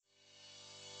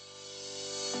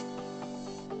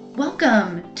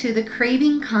Welcome to the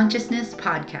Craving Consciousness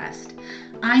podcast.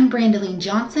 I'm Brandeline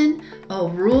Johnson, a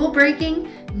rule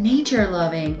breaking, nature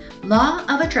loving, law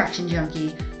of attraction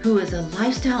junkie who is a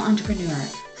lifestyle entrepreneur,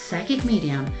 psychic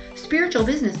medium, spiritual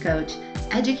business coach,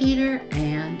 educator,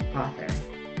 and author.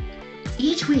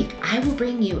 Each week, I will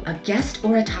bring you a guest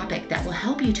or a topic that will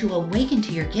help you to awaken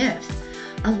to your gifts,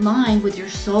 align with your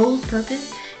soul's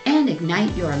purpose, and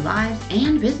ignite your lives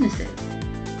and businesses.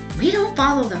 We don't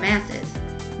follow the masses.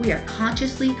 We are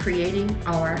consciously creating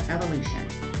our evolution.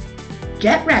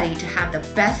 Get ready to have the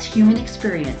best human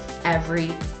experience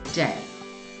every day.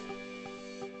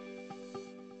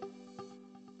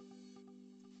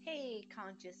 Hey,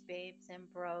 conscious babes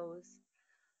and bros.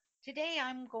 Today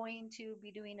I'm going to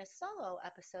be doing a solo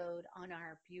episode on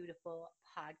our beautiful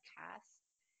podcast.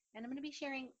 And I'm going to be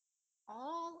sharing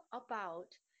all about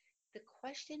the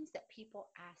questions that people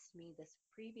asked me this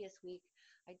previous week.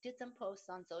 I did some posts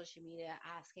on social media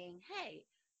asking, hey,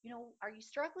 are you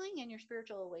struggling in your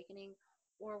spiritual awakening?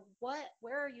 Or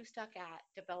where are you stuck at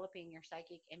developing your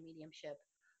psychic and mediumship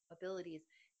abilities?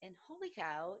 And holy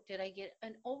cow, did I get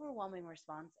an overwhelming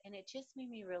response. And it just made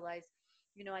me realize,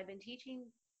 I've been teaching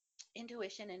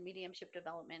intuition and mediumship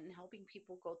development and helping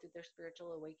people go through their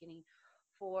spiritual awakening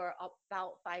for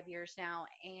about 5 years now.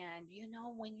 And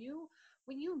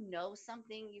when you know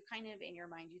something, you kind of in your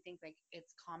mind you think like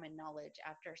it's common knowledge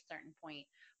after a certain point.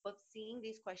 But seeing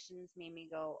these questions made me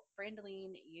go,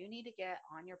 Brandeline, you need to get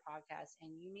on your podcast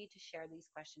and you need to share these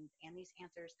questions and these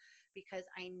answers, because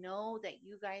I know that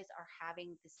you guys are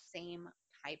having the same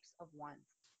types of ones.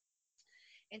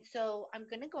 And so I'm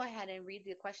going to go ahead and read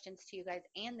the questions to you guys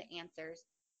and the answers.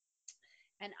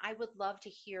 And I would love to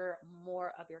hear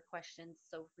more of your questions.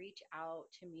 So reach out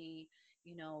to me,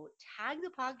 tag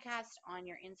the podcast on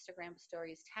your Instagram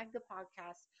stories, tag the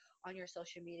podcast on your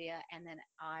social media, and then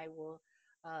I will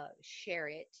share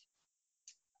it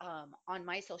on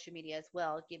my social media as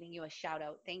well, giving you a shout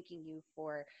out, thanking you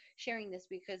for sharing this,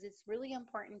 because it's really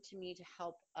important to me to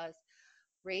help us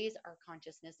raise our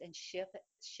consciousness and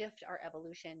shift our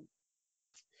evolution.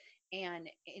 And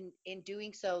in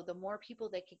doing so, the more people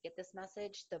that could get this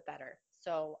message, the better.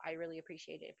 So I really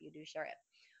appreciate it if you do share it.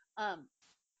 um,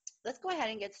 let's go ahead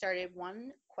and get started.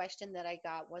 One question that I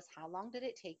got was, how long did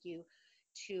it take you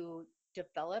to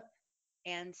develop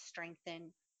and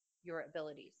strengthen your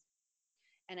abilities?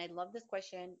 And I love this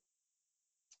question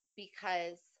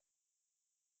because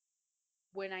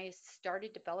when I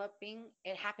started developing,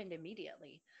 it happened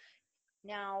immediately.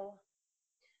 Now,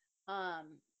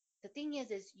 um, the thing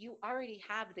is you already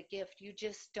have the gift, you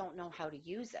just don't know how to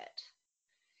use it.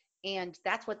 And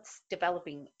that's what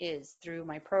developing is through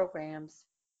my programs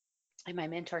and my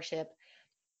mentorship.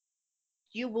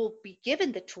 You will be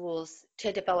given the tools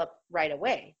to develop right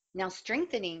away. Now,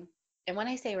 strengthening, and when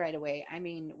I say right away, I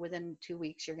mean within 2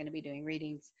 weeks, you're going to be doing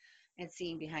readings and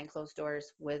seeing behind closed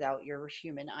doors without your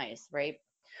human eyes, right?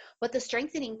 But the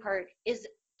strengthening part is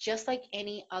just like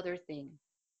any other thing.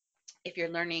 If you're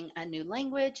learning a new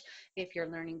language, if you're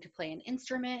learning to play an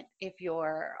instrument, if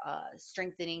you're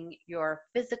strengthening your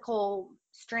physical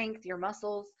strength, your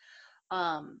muscles,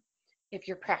 um, if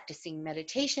you're practicing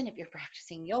meditation, if you're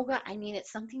practicing yoga, I mean,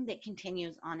 it's something that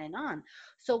continues on and on.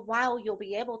 So while you'll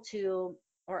be able to,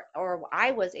 or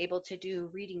I was able to do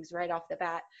readings right off the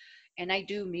bat, and I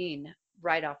do mean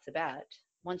right off the bat,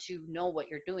 once you know what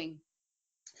you're doing,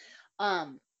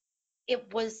 um,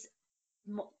 it was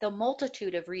the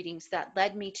multitude of readings that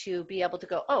led me to be able to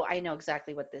go, oh, I know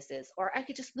exactly what this is. Or I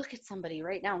could just look at somebody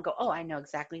right now and go, oh, I know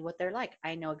exactly what they're like.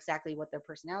 I know exactly what their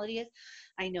personality is.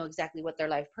 I know exactly what their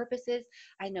life purpose is.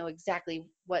 I know exactly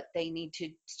what they need to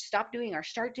stop doing or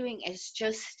start doing. It's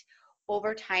just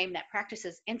over time that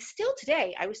practices. And still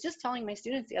today, I was just telling my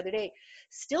students the other day,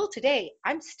 still today,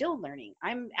 I'm still learning.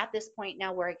 I'm at this point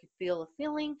now where I could feel a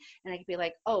feeling and I could be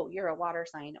like, oh, you're a water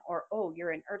sign, or oh,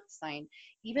 you're an earth sign,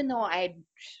 even though I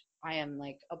am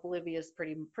like oblivious,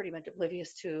 pretty much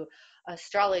oblivious to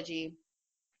astrology.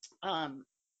 Um,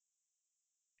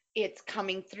 it's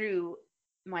coming through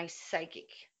my psychic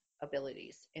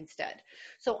abilities instead.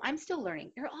 So I'm still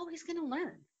learning. You're always going to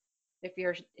learn. If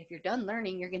you're done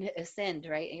learning, you're going to ascend,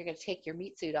 right? And you're going to take your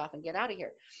meat suit off and get out of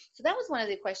here. So that was one of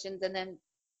the questions. And then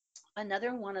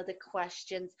another one of the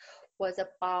questions was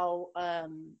about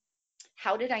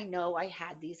how did I know I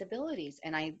had these abilities?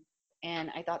 And I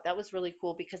thought that was really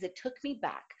cool because it took me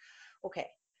back. Okay,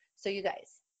 so you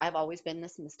guys, I've always been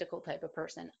this mystical type of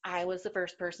person. I was the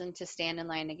first person to stand in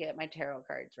line to get my tarot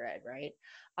cards read, right?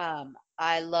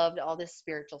 I loved all this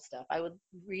spiritual stuff. I would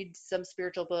read some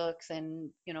spiritual books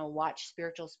and watch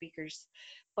spiritual speakers,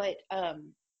 but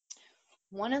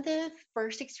One of the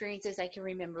first experiences I can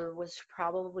remember was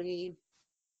probably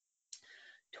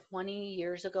 20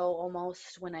 years ago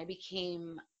almost, when I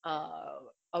became a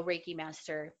Reiki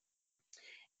master.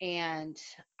 And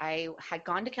I had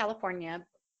gone to California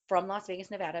from Las Vegas,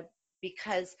 Nevada,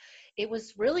 because it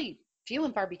was really few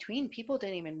and far between. People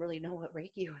didn't even really know what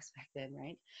Reiki was back then,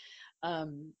 right?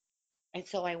 Um, and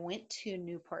so I went to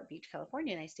Newport Beach,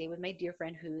 California, and I stayed with my dear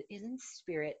friend who is in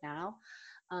spirit now.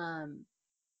 Um,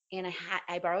 and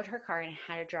I borrowed her car and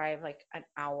I had to drive like an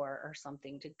hour or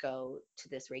something to go to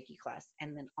this Reiki class.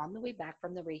 And then on the way back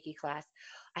from the Reiki class,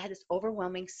 I had this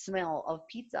overwhelming smell of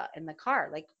pizza in the car.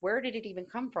 Like, where did it even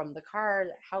come from? The car,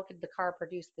 how could the car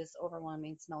produce this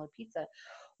overwhelming smell of pizza?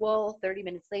 Well, 30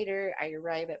 minutes later, I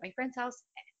arrive at my friend's house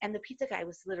and the pizza guy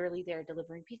was literally there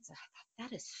delivering pizza. I thought,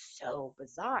 that is so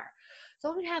bizarre.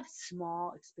 So I would have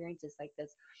small experiences like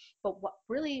this. But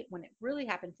when it really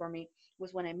happened for me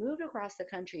was when I moved across the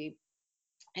country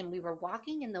and we were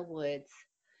walking in the woods.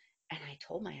 And I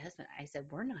told my husband, I said,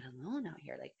 we're not alone out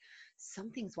here. Like,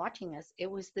 something's watching us. It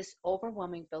was this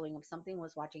overwhelming feeling of something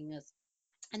was watching us.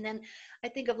 And then I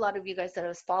think a lot of you guys that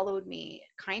have followed me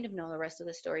kind of know the rest of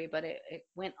the story, but it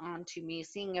went on to me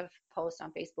seeing a post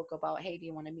on Facebook about, hey, do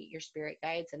you want to meet your spirit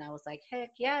guides? And I was like,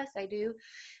 heck yes, I do.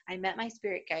 I met my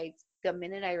spirit guides. The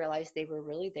minute I realized they were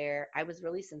really there, I was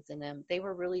really sensing them. They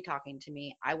were really talking to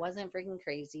me. I wasn't freaking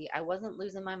crazy. I wasn't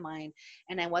losing my mind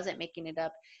and I wasn't making it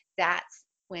up. That's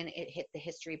when it hit the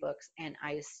history books and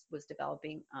I was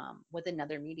developing with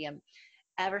another medium.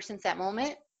 Ever since that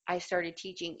moment, I started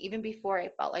teaching even before I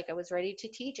felt like I was ready to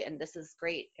teach. And this is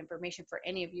great information for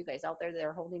any of you guys out there that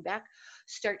are holding back.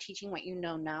 Start teaching what you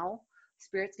know now.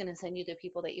 Spirit's going to send you the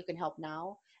people that you can help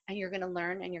now. And you're going to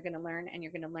learn and you're going to learn and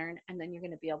you're going to learn. And then you're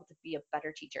going to be able to be a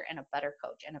better teacher and a better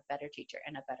coach and a better teacher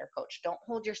and a better coach. Don't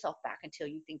hold yourself back until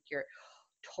you think you're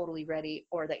totally ready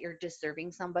or that you're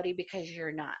deserving somebody, because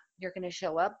you're not. You're going to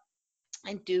show up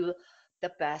and do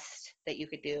the best that you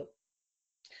could do.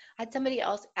 I had somebody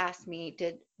else ask me,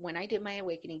 did when I did my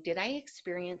awakening, did I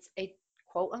experience a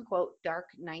quote unquote dark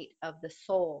night of the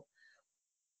soul?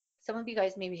 Some of you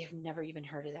guys maybe have never even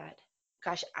heard of that.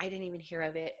 Gosh, I didn't even hear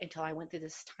of it until I went through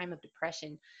this time of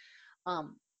depression.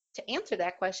 Um, to answer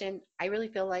that question, I really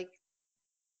feel like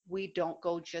we don't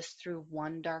go just through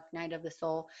one dark night of the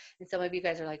soul. And some of you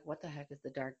guys are like, what the heck is the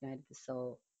dark night of the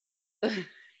soul?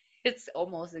 It's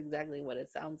almost exactly what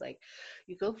it sounds like.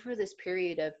 You go through this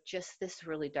period of just this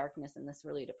really darkness and this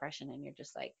really depression, and you're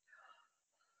just like,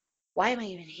 why am I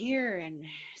even here? And it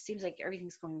seems like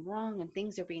everything's going wrong and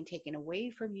things are being taken away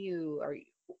from you, or,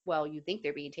 well, you think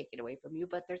they're being taken away from you,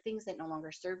 but they're things that no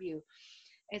longer serve you.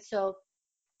 And so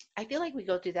I feel like we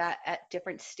go through that at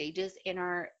different stages in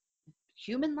our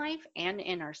human life and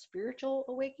in our spiritual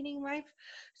awakening life.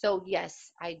 So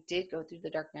yes, I did go through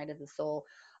the dark night of the soul.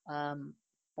 Um,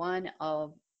 One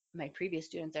of my previous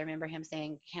students, I remember him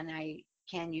saying,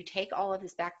 can you take all of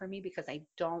this back from me, because I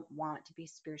don't want to be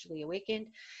spiritually awakened.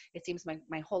 It seems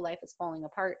my whole life is falling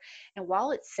apart. And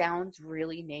while it sounds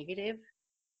really negative,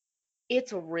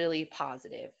 it's really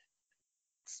positive.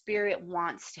 Spirit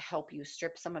wants to help you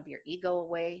strip some of your ego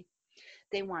away.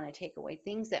 They want to take away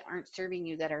things that aren't serving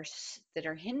you, that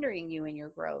are hindering you in your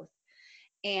growth.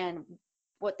 And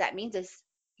what that means is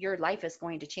your life is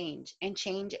going to change, and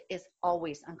change is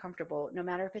always uncomfortable, no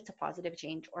matter if it's a positive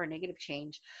change or a negative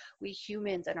change. We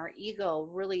humans and our ego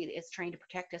really is trying to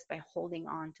protect us by holding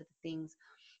on to the things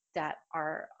that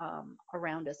are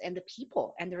around us, and the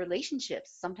people and the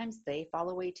relationships. Sometimes they fall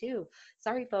away too.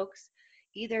 Sorry, folks.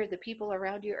 Either the people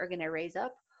around you are going to raise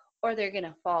up or they're going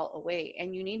to fall away.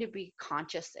 And you need to be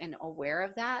conscious and aware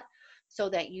of that so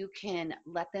that you can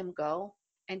let them go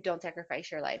and don't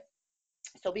sacrifice your life.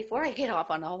 So before I get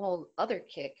off on a whole other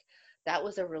kick, that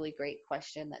was a really great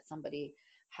question that somebody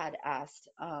had asked.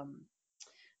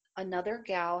 Another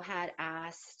gal had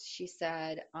asked, she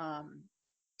said,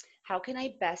 how can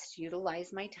I best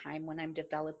utilize my time when I'm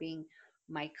developing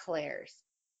my clairs?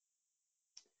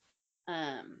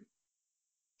 Um,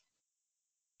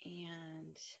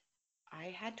 and I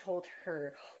had told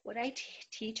her what I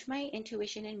teach my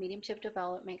intuition and mediumship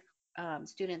development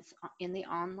students in the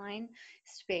online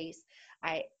space.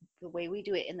 I The way we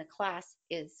do it in the class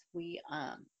is we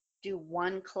do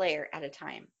one clair at a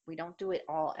time. We don't do it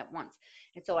all at once.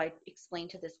 And so I explained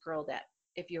to this girl that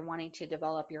if you're wanting to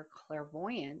develop your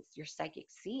clairvoyance, your psychic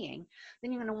seeing,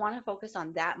 then you're going to want to focus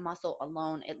on that muscle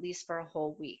alone, at least for a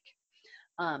whole week.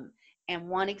 Um, and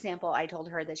one example I told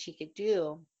her that she could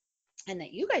do, and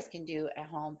that you guys can do at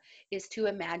home, is to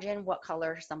imagine what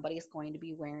color somebody is going to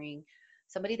be wearing.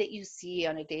 Somebody that you see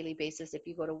on a daily basis, if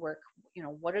you go to work,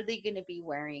 what are they going to be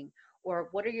wearing? Or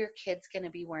what are your kids going to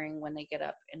be wearing when they get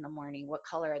up in the morning? What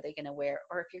color are they going to wear?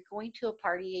 Or if you're going to a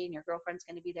party and your girlfriend's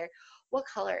going to be there, what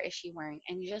color is she wearing?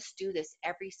 And you just do this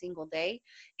every single day.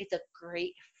 It's a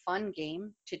great fun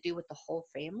game to do with the whole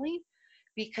family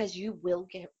because you will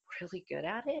get really good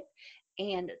at it.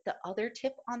 And the other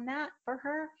tip on that for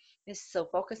her is so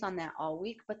focus on that all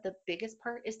week. But the biggest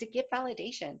part is to get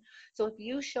validation. So if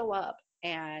you show up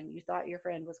and you thought your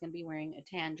friend was going to be wearing a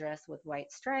tan dress with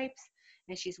white stripes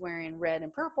and she's wearing red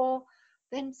and purple,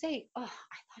 then say, "Oh,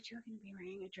 I thought you were going to be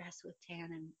wearing a dress with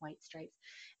tan and white stripes."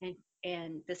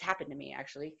 And this happened to me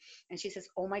actually. And she says,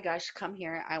 "Oh my gosh, come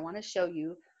here. I want to show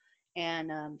you."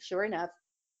 And sure enough,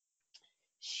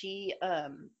 she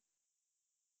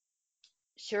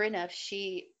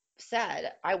she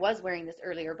said, "I was wearing this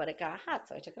earlier, but it got hot,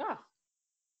 so I took it off."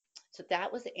 So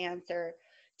that was the answer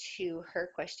to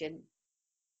her question.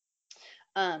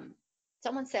 Um,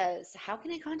 Someone says, "How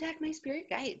can I contact my spirit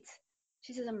guides?"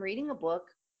 She says, "I'm reading a book.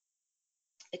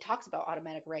 It talks about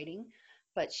automatic writing,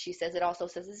 but she says it also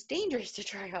says it's dangerous to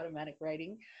try automatic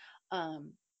writing.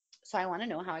 Um, so I want to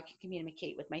know how I can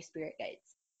communicate with my spirit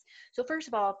guides." So first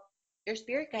of all, your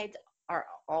spirit guides are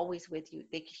always with you.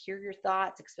 They can hear your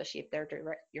thoughts, especially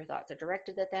if your thoughts are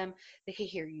directed at them. They can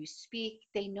hear you speak.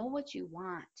 They know what you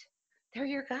want. They're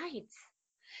your guides.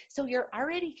 So you're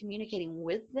already communicating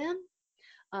with them.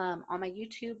 On my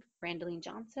YouTube, Brandeline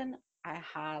Johnson, I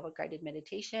have a guided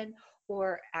meditation,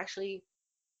 or actually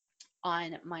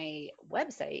on my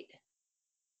website,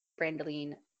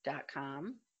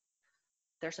 brandeline.com,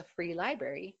 there's a free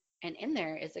library, and in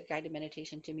there is a guided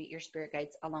meditation to meet your spirit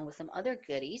guides along with some other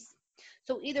goodies.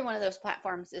 So either one of those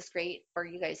platforms is great for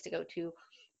you guys to go to.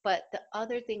 But the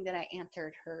other thing that I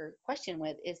answered her question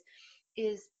with is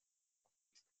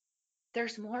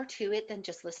there's more to it than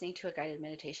just listening to a guided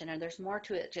meditation, and there's more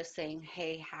to it just saying,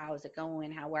 "Hey, how's it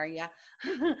going? How are you?"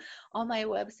 On my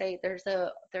website, there's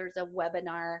a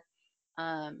webinar,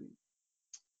 um,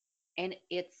 and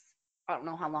it's, I don't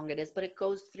know how long it is, but it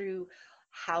goes through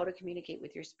how to communicate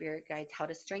with your spirit guides, how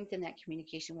to strengthen that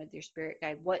communication with your spirit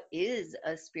guide, what is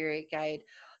a spirit guide,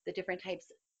 the different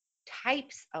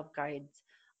types of guides,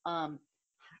 um,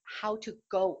 how to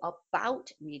go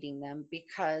about meeting them,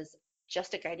 because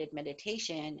just a guided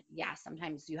meditation, yeah,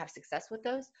 sometimes you have success with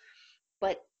those,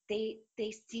 but they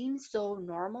seem so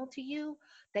normal to you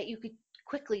that you could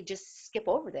quickly just skip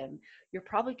over them. You're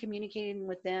probably communicating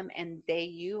with them and they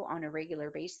you on a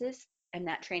regular basis. And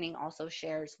that training also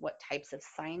shares what types of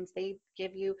signs they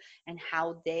give you and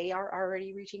how they are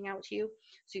already reaching out to you.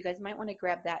 So you guys might want to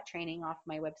grab that training off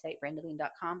my website,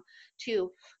 brandeline.com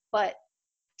too. But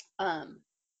um,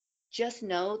 just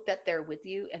know that they're with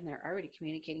you and they're already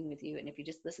communicating with you. And if you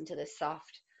just listen to the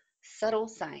soft, subtle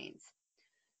signs.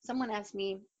 Someone asked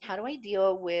me, how do I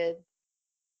deal with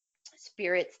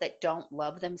spirits that don't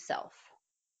love themselves?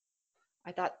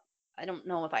 I thought, I don't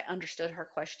know if I understood her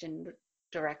question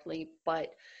directly,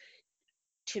 but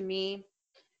to me,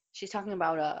 she's talking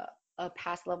about a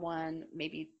past loved one.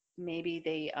 Maybe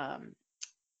they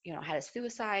had a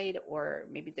suicide, or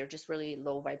maybe they're just really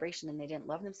low vibration and they didn't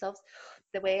love themselves.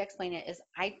 The way I explain it is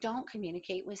I don't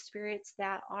communicate with spirits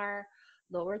that are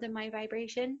lower than my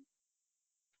vibration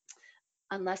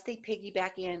unless they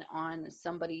piggyback in on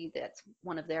somebody that's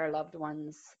one of their loved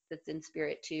ones that's in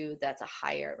spirit too, that's a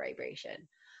higher vibration.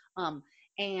 Um,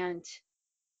 and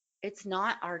it's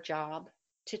not our job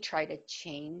to try to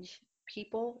change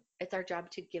people. It's our job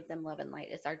to give them love and light.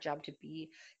 It's our job to be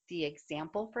the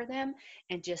example for them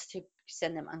and just to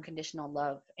send them unconditional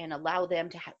love and allow them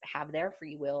to have their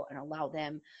free will and allow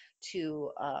them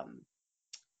to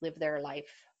live their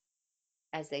life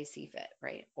as they see fit,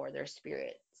 right? Or their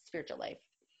spiritual life.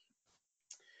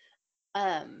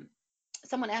 Um,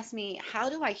 Someone asked me, how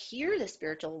do I hear the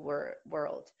spiritual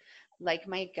world, like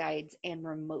my guides and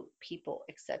remote people,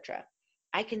 etc.?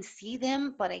 I can see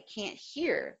them, but I can't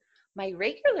hear. My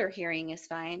regular hearing is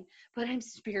fine, but I'm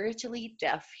spiritually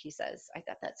deaf, he says. I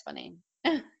thought that's funny.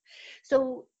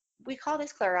 So we call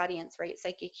this clairaudience, right?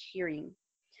 Psychic hearing.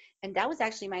 And that was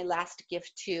actually my last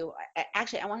gift too.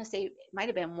 Actually, I want to say it might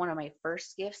have been one of my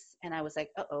first gifts. And I was like,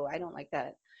 uh-oh, I don't like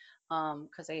that.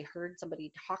 Because I heard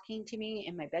somebody talking to me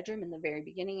in my bedroom in the very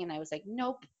beginning, and I was like,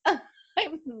 nope,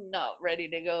 I'm not ready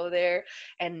to go there.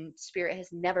 And spirit has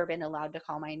never been allowed to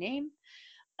call my name.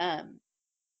 Um,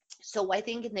 so I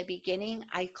think in the beginning,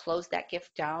 I closed that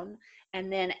gift down. And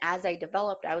then as I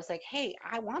developed, I was like, hey,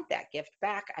 I want that gift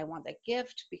back. I want that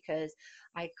gift because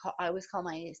I always call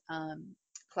my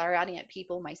clairaudient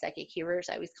people, my psychic hearers,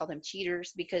 I always call them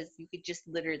cheaters because you could just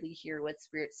literally hear what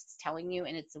spirit's telling you.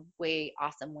 And it's a way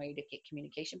awesome way to get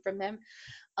communication from them.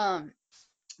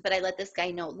 But I let this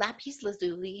guy know lapis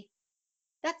lazuli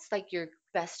that's like your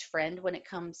best friend when it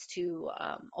comes to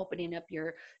opening up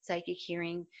your psychic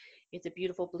hearing. It's a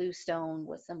beautiful blue stone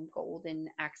with some golden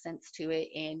accents to it,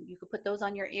 and you could put those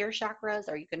on your ear chakras,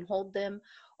 or you can hold them,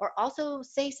 or also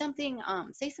say something,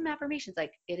 say some affirmations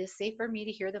like, "It is safe for me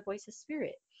to hear the voice of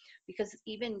spirit," because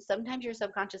even sometimes your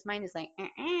subconscious mind is like,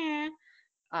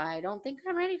 I don't think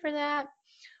I'm ready for that.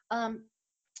 Um,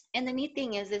 and the neat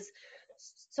thing is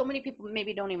so many people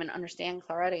maybe don't even understand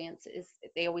clairaudience. Is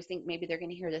they always think maybe they're going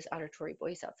to hear this auditory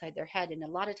voice outside their head, and a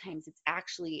lot of times it's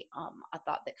actually a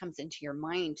thought that comes into your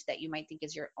mind that you might think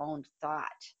is your own thought.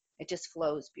 It just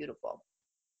flows beautiful.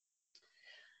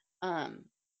 um,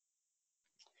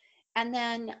 and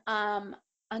then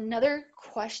another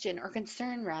question or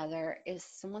concern rather is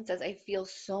someone says, I feel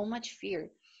so much fear.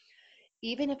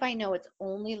 Even if I know it's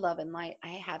only love and light,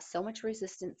 I have so much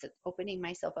resistance at opening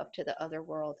myself up to the other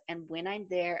world. And when I'm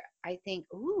there, I think,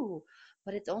 ooh,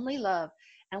 but it's only love.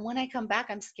 And when I come back,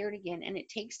 I'm scared again. And it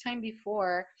takes time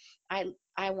before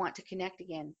I want to connect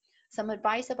again. Some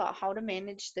advice about how to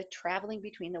manage the traveling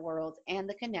between the worlds and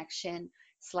the connection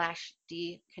slash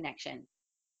deconnection.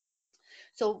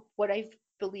 So what I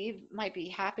believe might be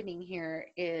happening here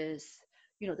is,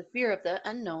 the fear of the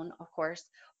unknown, of course,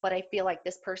 but I feel like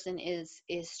this person is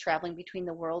traveling between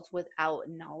the worlds without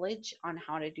knowledge on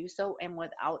how to do so and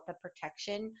without the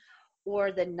protection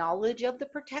or the knowledge of the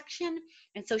protection.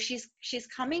 And so she's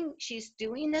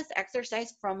doing this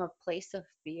exercise from a place of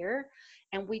fear,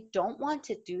 and we don't want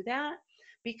to do that.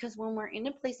 Because when we're in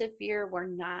a place of fear, we're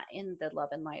not in the love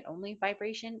and light only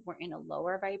vibration. We're in a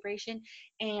lower vibration.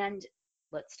 And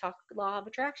let's talk law of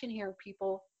attraction here,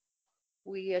 people.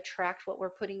 We attract what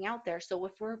we're putting out there. So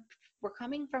if we're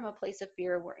coming from a place of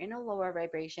fear, we're in a lower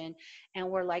vibration, and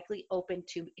we're likely open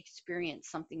to experience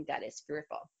something that is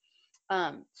fearful.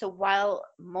 So while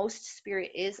most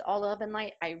spirit is all love and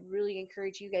light, I really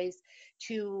encourage you guys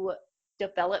to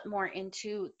develop more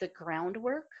into the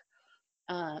groundwork.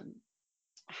 um,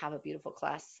 I have a beautiful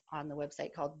class on the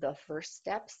website called The First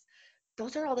Steps.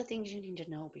 Those are all the things you need to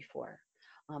know before.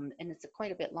 And it's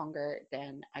quite a bit longer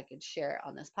than I could share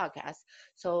on this podcast.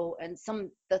 So, and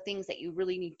some the things that you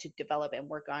really need to develop and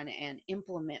work on and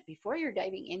implement before you're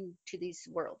diving into these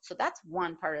worlds. So that's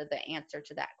one part of the answer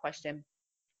to that question.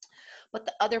 But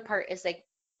the other part is like,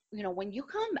 when you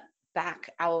come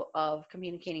back out of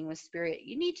communicating with spirit,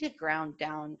 you need to ground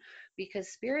down, because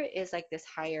spirit is like this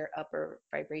higher upper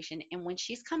vibration. And when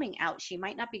she's coming out, she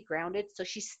might not be grounded. So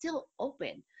she's still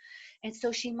open. And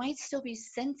so she might still be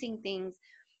sensing things.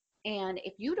 And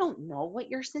if you don't know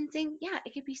what you're sensing, yeah,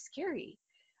 it could be scary.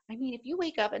 I mean, if you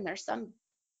wake up and there's some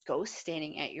ghost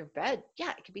standing at your bed,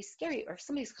 yeah, it could be scary. Or if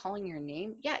somebody's calling your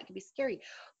name, yeah, it could be scary.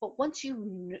 But once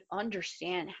you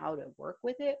understand how to work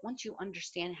with it, once you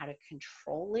understand how to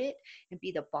control it and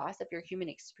be the boss of your human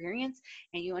experience,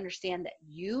 and you understand that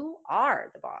you are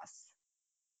the boss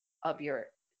of your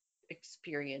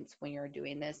experience when you're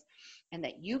doing this, and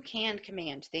that you can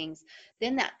command things,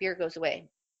 then that fear goes away.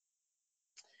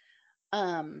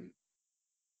 Um,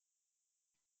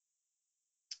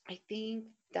 I think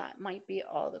that might be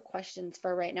all the questions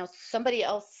for right now. Somebody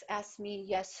else asked me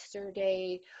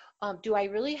yesterday, do I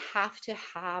really have to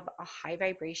have a high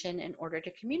vibration in order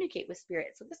to communicate with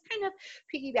spirit? So this kind of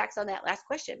piggybacks on that last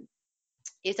question.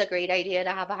 It's a great idea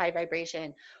to have a high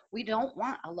vibration. We don't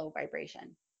want a low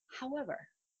vibration. However,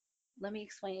 let me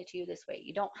explain it to you this way.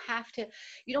 You don't have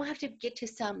to get to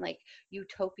some like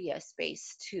utopia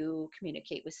space to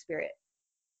communicate with spirit.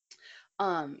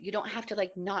 You don't have to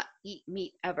like not eat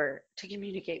meat ever to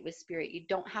communicate with spirit. You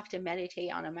don't have to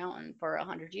meditate on a mountain for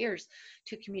 100 years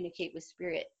to communicate with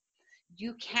spirit.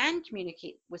 You can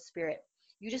communicate with spirit.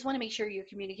 You just want to make sure you're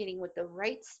communicating with the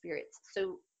right spirits.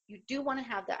 So you do want to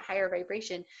have that higher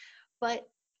vibration. But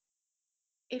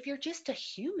if you're just a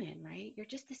human, right? You're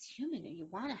just this human and you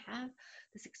want to have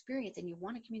this experience and you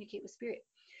want to communicate with spirit,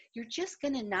 you're just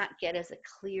going to not get as a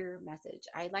clear message.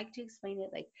 I like to explain it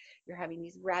like you're having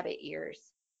these rabbit ears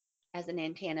as an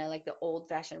antenna, like the old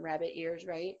fashioned rabbit ears,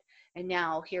 right? And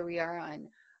now here we are on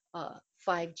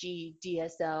 5G,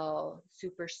 DSL,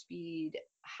 super speed,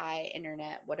 high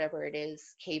internet, whatever it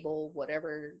is, cable,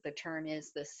 whatever the term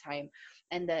is this time.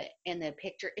 And the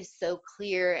picture is so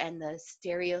clear and the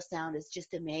stereo sound is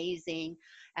just amazing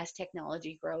as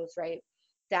technology grows, right?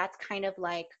 That's kind of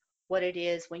like what it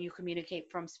is when you communicate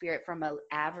from spirit from an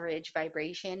average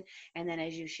vibration, and then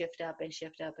as you shift up and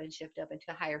shift up and shift up into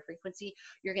a higher frequency,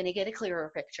 you're going to get a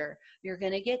clearer picture. You're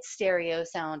going to get stereo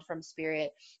sound from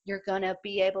spirit. You're going to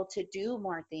be able to do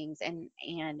more things and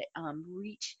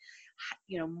reach,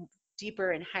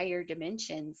 deeper and higher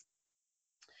dimensions.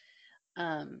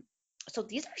 Um, so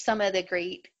these are some of the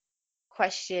great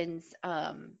questions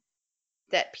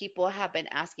that people have been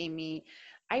asking me.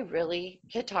 I really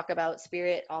could talk about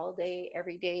spirit all day,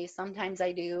 every day. Sometimes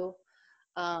I do.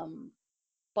 Um,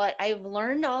 but I've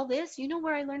learned all this. You know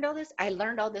where I learned all this? I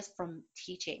learned all this from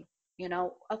teaching.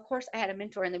 Of course, I had a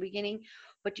mentor in the beginning,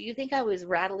 but do you think I was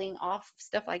rattling off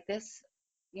stuff like this,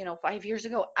 5 years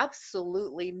ago?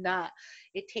 Absolutely not.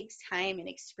 It takes time and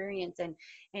experience, and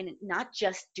not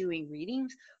just doing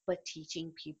readings, but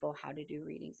teaching people how to do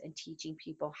readings, and teaching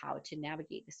people how to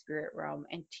navigate the spirit realm,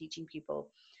 and teaching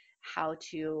people how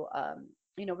to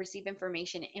receive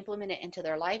information, implement it into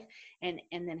their life, and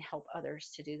then help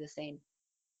others to do the same.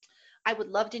 I would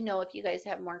love to know if you guys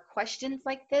have more questions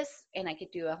like this, and I could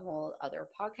do a whole other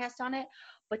podcast on it.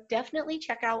 But definitely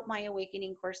check out my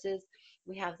awakening courses.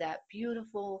 We have that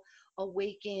beautiful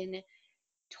awaken,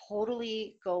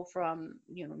 totally go from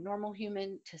normal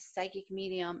human to psychic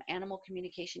medium, animal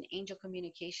communication, angel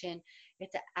communication.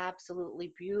 It's an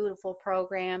absolutely beautiful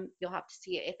program. You'll have to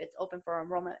see if it's open for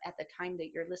enrollment at the time that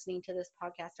you're listening to this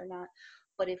podcast or not.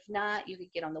 But if not, you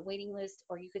could get on the waiting list,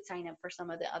 or you could sign up for some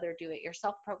of the other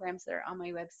do-it-yourself programs that are on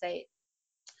my website,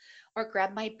 or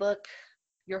grab my book,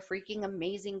 Your Freaking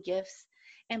Amazing Gifts.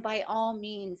 And by all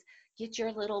means, get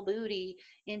your little booty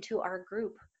into our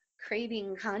group,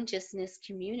 Craving Consciousness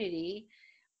Community,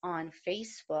 on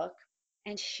Facebook,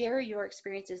 and share your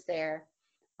experiences there,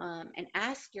 and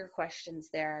ask your questions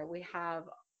there. We have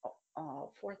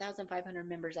 4,500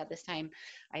 members at this time,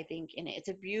 I think, and it's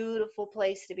a beautiful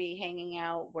place to be hanging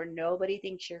out where nobody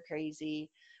thinks you're crazy.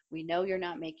 We know you're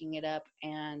not making it up,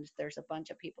 and there's a bunch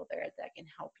of people there that can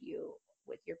help you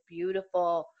with your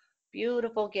beautiful,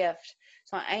 beautiful gift.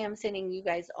 So I am sending you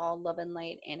guys all love and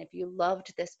light. And if you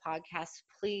loved this podcast,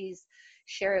 please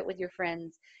share it with your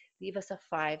friends. Leave us a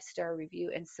 5-star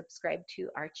review and subscribe to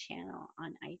our channel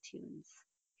on iTunes.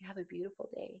 Have a beautiful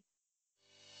day.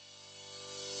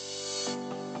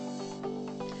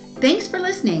 Thanks for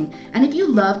listening. And if you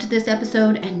loved this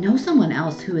episode and know someone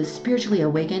else who is spiritually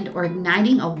awakened or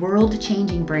igniting a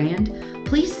world-changing brand,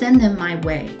 please send them my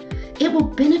way. It will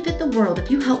benefit the world if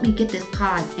you help me get this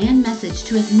pod and message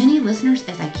to as many listeners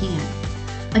as I can.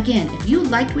 Again, if you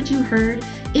liked what you heard,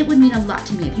 it would mean a lot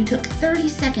to me if you took 30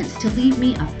 seconds to leave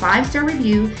me a 5-star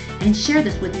review and share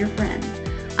this with your friends.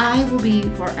 I will be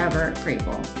forever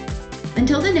grateful.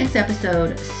 Until the next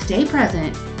episode, stay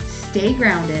present, stay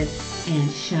grounded,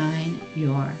 and shine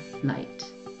your light.